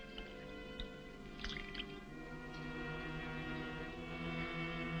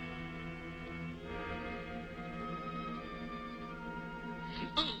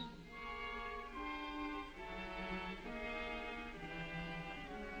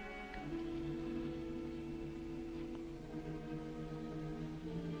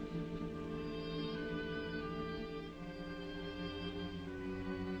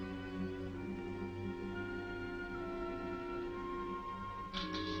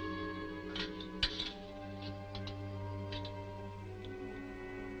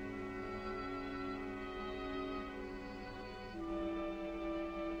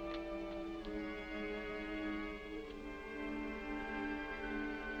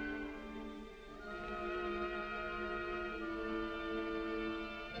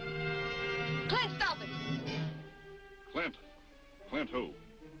 Clint, stop it! Clint. Clint who?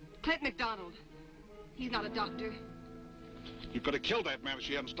 Clint McDonald. He's not a doctor. You could have killed that man if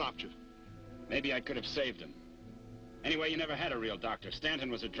she hadn't stopped you. Maybe I could have saved him. Anyway, you never had a real doctor.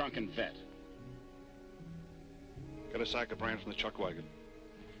 Stanton was a drunken vet. Get a sack of bran from the chuck wagon.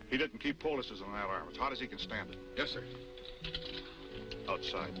 He didn't keep poultices on that arm. As hot as he can stand it. Yes, sir.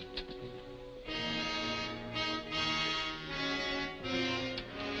 Outside.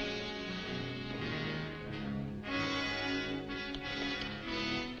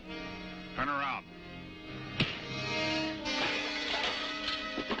 Turn around.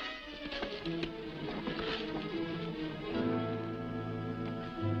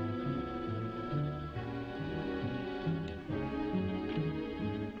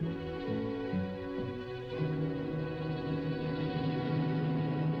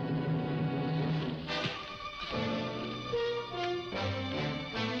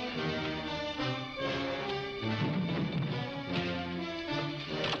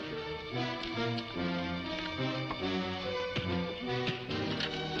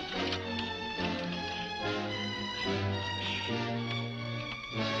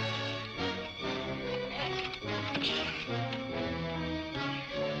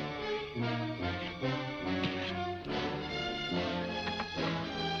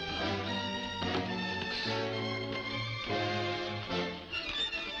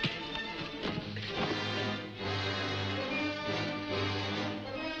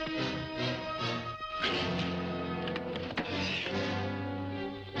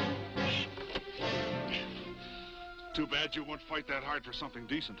 Too bad you won't fight that hard for something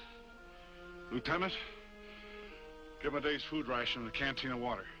decent. Lieutenant, give him a day's food ration and a canteen of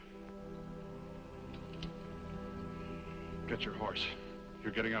water. Get your horse.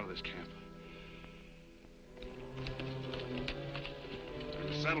 You're getting out of this camp.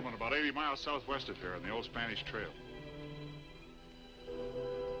 There's a settlement about 80 miles southwest of here on the old Spanish Trail.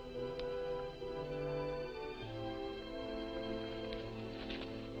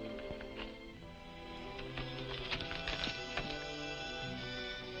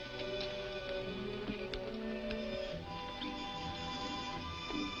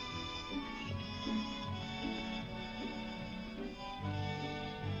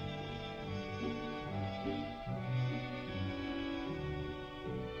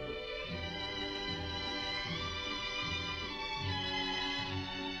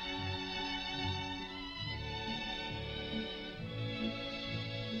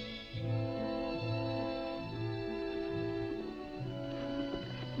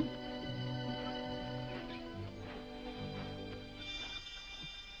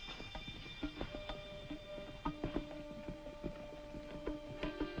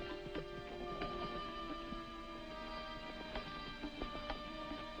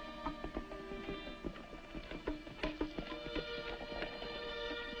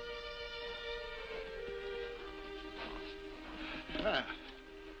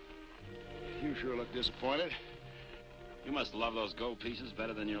 sure look disappointed. You must love those gold pieces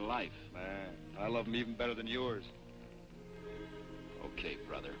better than your life. Man, I love them even better than yours. Okay,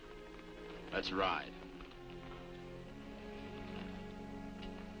 brother. Let's ride.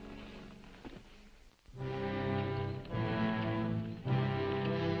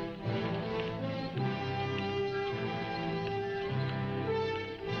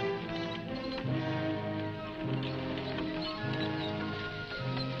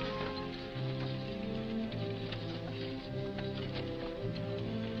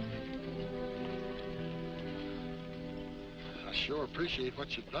 I sure appreciate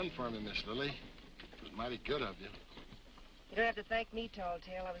what you've done for me, Miss Lilly. It was mighty good of you. You don't have to thank me, Tall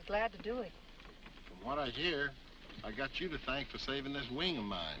Tale. I was glad to do it. From what I hear, I got you to thank for saving this wing of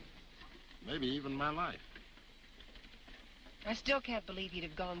mine. Maybe even my life. I still can't believe he'd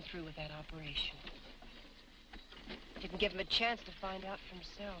have gone through with that operation. Didn't give him a chance to find out for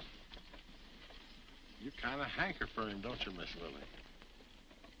himself. You kind of hanker for him, don't you, Miss Lilly?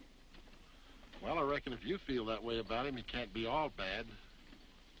 Well, I reckon if you feel that way about him, he can't be all bad.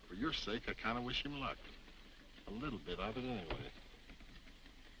 For your sake, I kind of wish him luck. A little bit of it, anyway.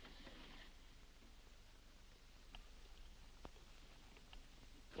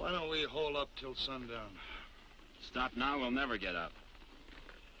 Why don't we hole up till sundown? Stop now, we'll never get up.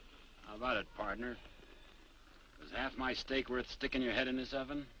 How about it, partner? Is half my steak worth sticking your head in this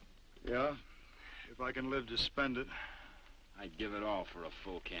oven? Yeah, if I can live to spend it. I'd give it all for a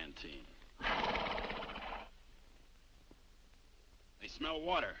full canteen. They smell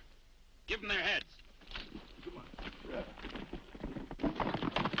water. Give them their heads. Come on.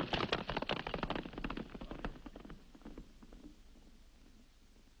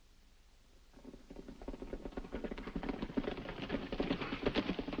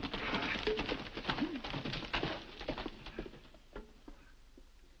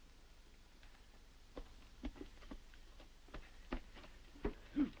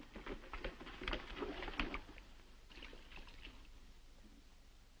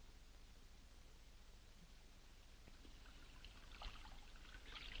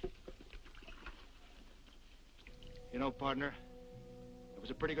 You know, partner, it was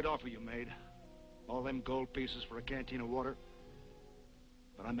a pretty good offer you made. All them gold pieces for a canteen of water.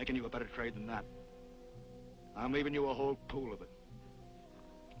 But I'm making you a better trade than that. I'm leaving you a whole pool of it.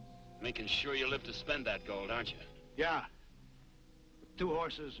 Making sure you live to spend that gold, aren't you? Yeah. With 2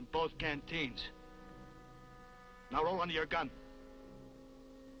 horses and both canteens. Now roll under your gun.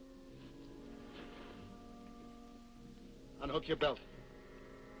 Unhook your belt.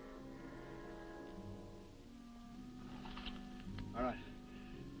 All right.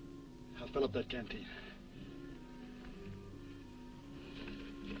 I'll fill up that canteen.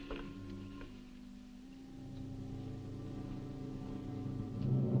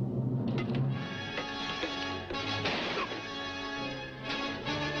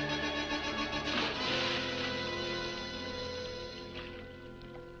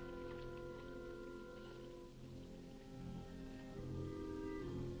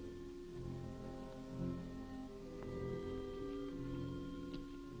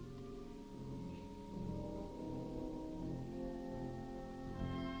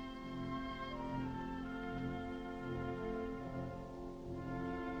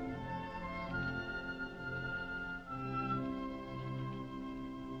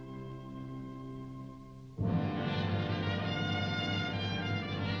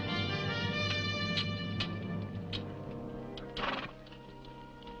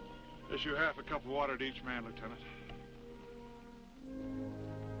 Issue half a cup of water to each man, Lieutenant.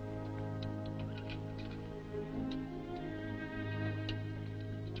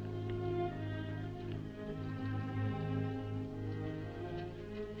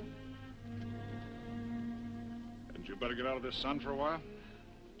 And you better get out of this sun for a while?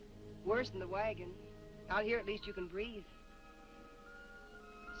 Worse than the wagon. Out here, at least you can breathe.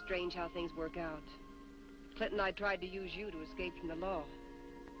 Strange how things work out. Clint and I tried to use you to escape from the law.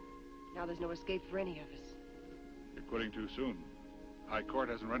 Now there's no escape for any of us. You're quitting too soon. High Court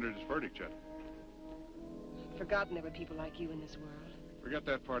hasn't rendered its verdict yet. Forgotten there were people like you in this world. Forget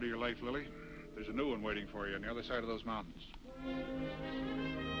that part of your life, Lily. There's a new one waiting for you on the other side of those mountains.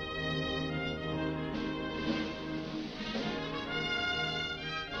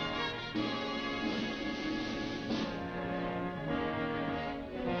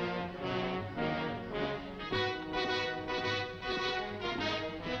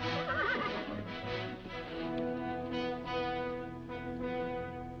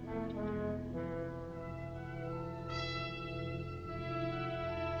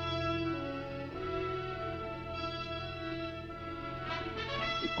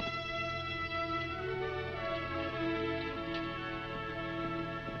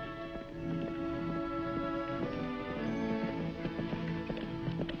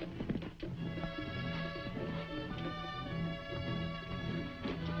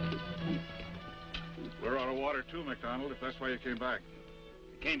 Water too, McDonald, if that's why you came back.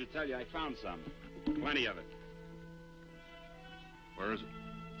 I came to tell you I found some. Plenty of it. Where is it?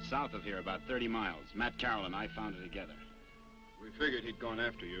 South of here, about 30 miles. Matt Caroll and I found it together. We figured he'd gone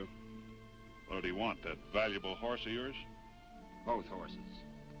after you. What did he want, that valuable horse of yours? Both horses.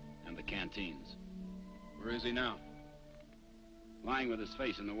 And the canteens. Where is he now? Lying with his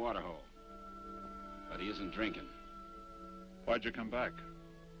face in the waterhole. But he isn't drinking. Why'd you come back?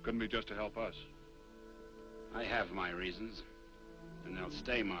 Couldn't be just to help us. I have my reasons. And they'll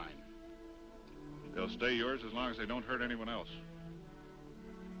stay mine. They'll stay yours as long as they don't hurt anyone else.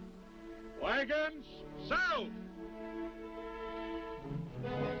 Wagons, south!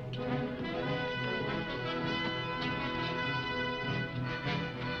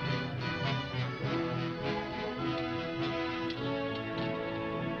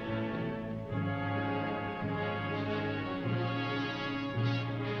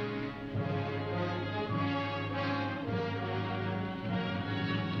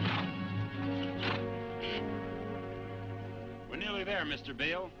 We're nearly there, Mr.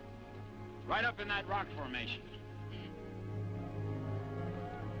 Beale. Right up in that rock formation.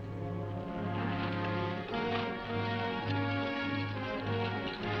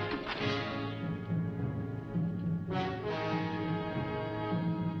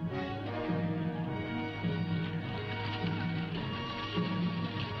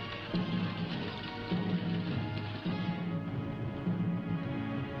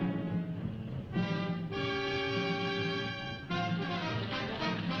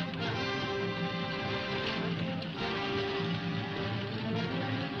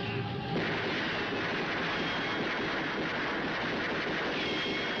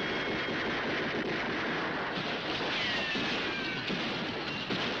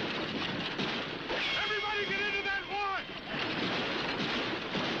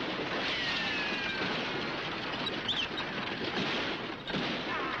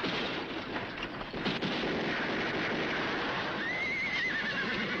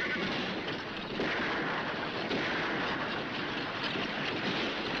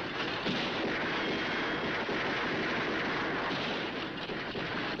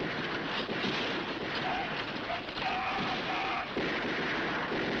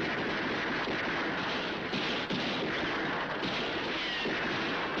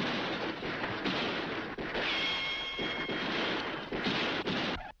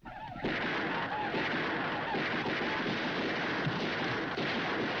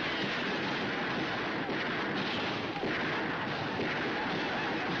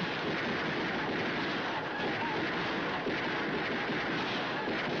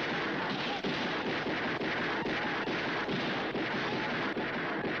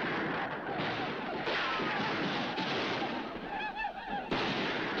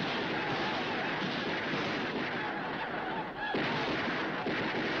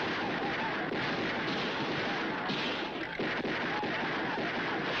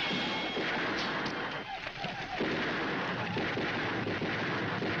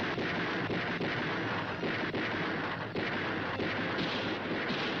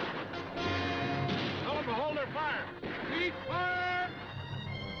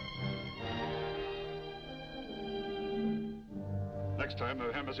 Next time,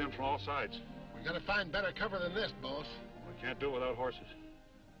 they'll hem us in from all sides. We gotta find better cover than this, boss. We can't do it without horses.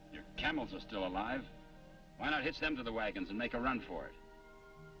 Your camels are still alive. Why not hitch them to the wagons and make a run for it?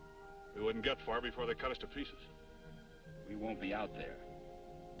 We wouldn't get far before they cut us to pieces. We won't be out there.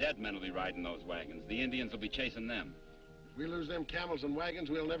 Dead men will be riding those wagons. The Indians will be chasing them. If we lose them camels and wagons,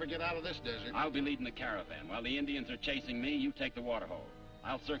 we'll never get out of this desert. I'll be leading the caravan. While the Indians are chasing me, you take the waterhole.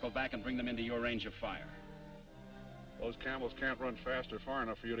 I'll circle back and bring them into your range of fire. Those camels can't run fast or far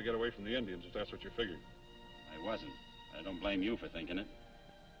enough for you to get away from the Indians, if that's what you're figuring. I wasn't. I don't blame you for thinking it.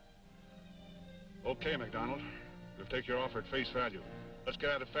 Okay, McDonald. We'll take your offer at face value. Let's get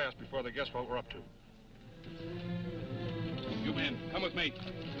at it fast before they guess what we're up to. You men, come with me.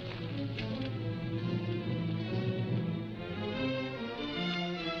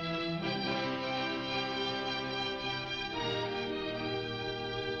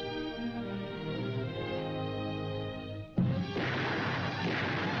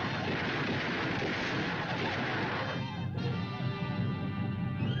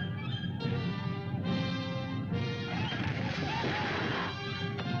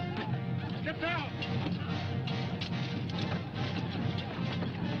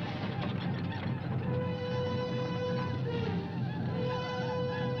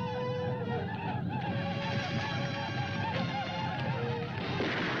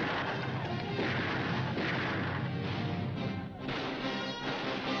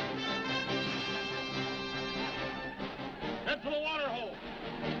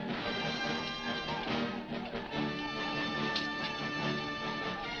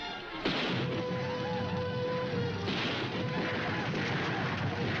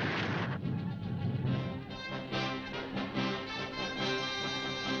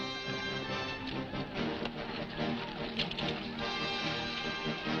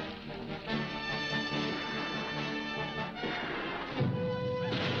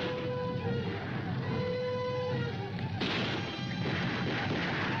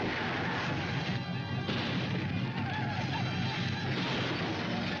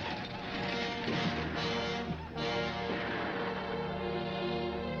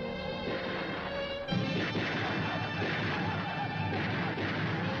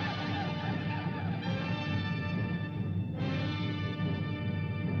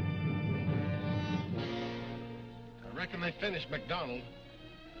 reckon they finished McDonald.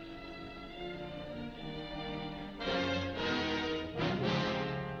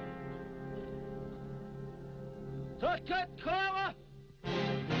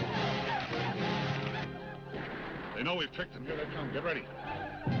 They know we've tricked them. Here they come. Get ready.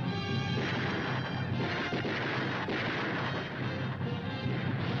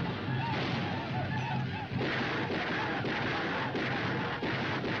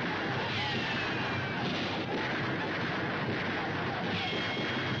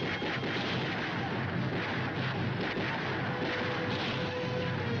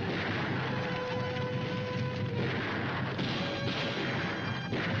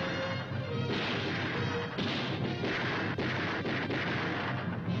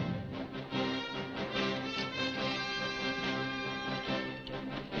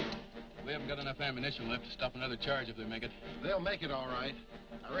 Ammunition left to stop another charge if they make it. They'll make it all right.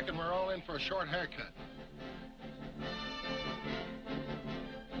 I reckon we're all in for a short haircut.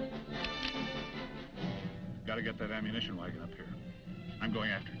 Gotta get that ammunition wagon up here. I'm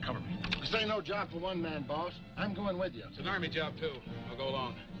going after it. Cover me. This ain't no job for one man, boss. I'm going with you. It's an army job, too. I'll go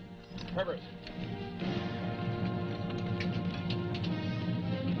along. Herbert.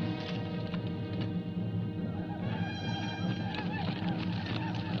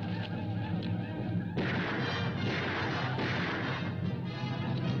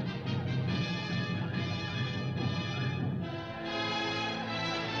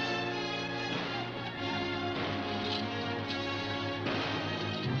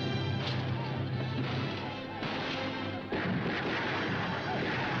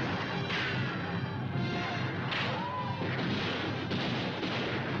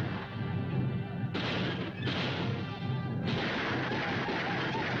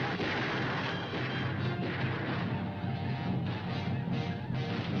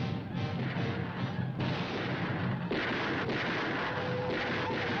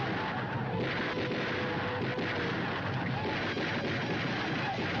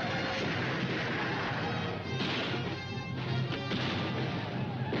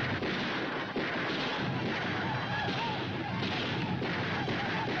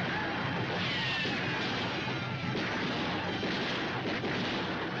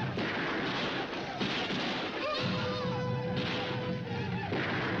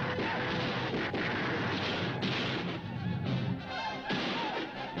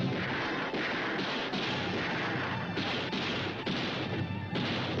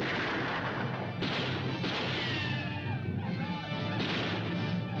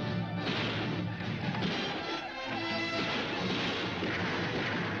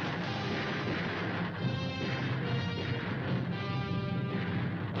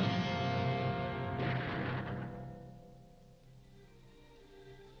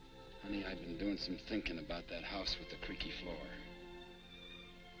 Some thinking about that house with the creaky floor.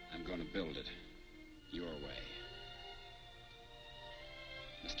 I'm going to build it your way.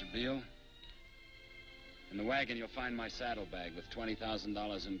 Mr. Beale, in the wagon you'll find my saddlebag with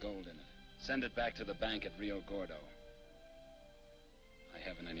 $20,000 in gold in it. Send it back to the bank at Rio Gordo. I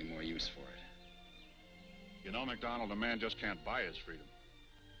haven't any more use for it. You know, McDonald, a man just can't buy his freedom.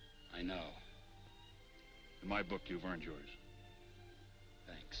 I know. In my book, you've earned yours.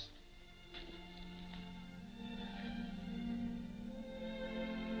 Thanks.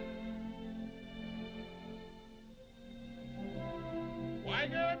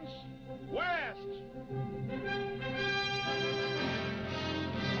 Wagons, west!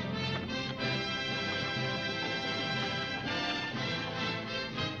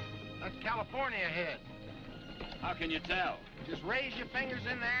 That's California ahead. How can you tell? Just raise your fingers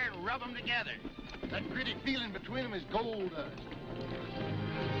in there and rub them together. That gritty feeling between them is gold dust.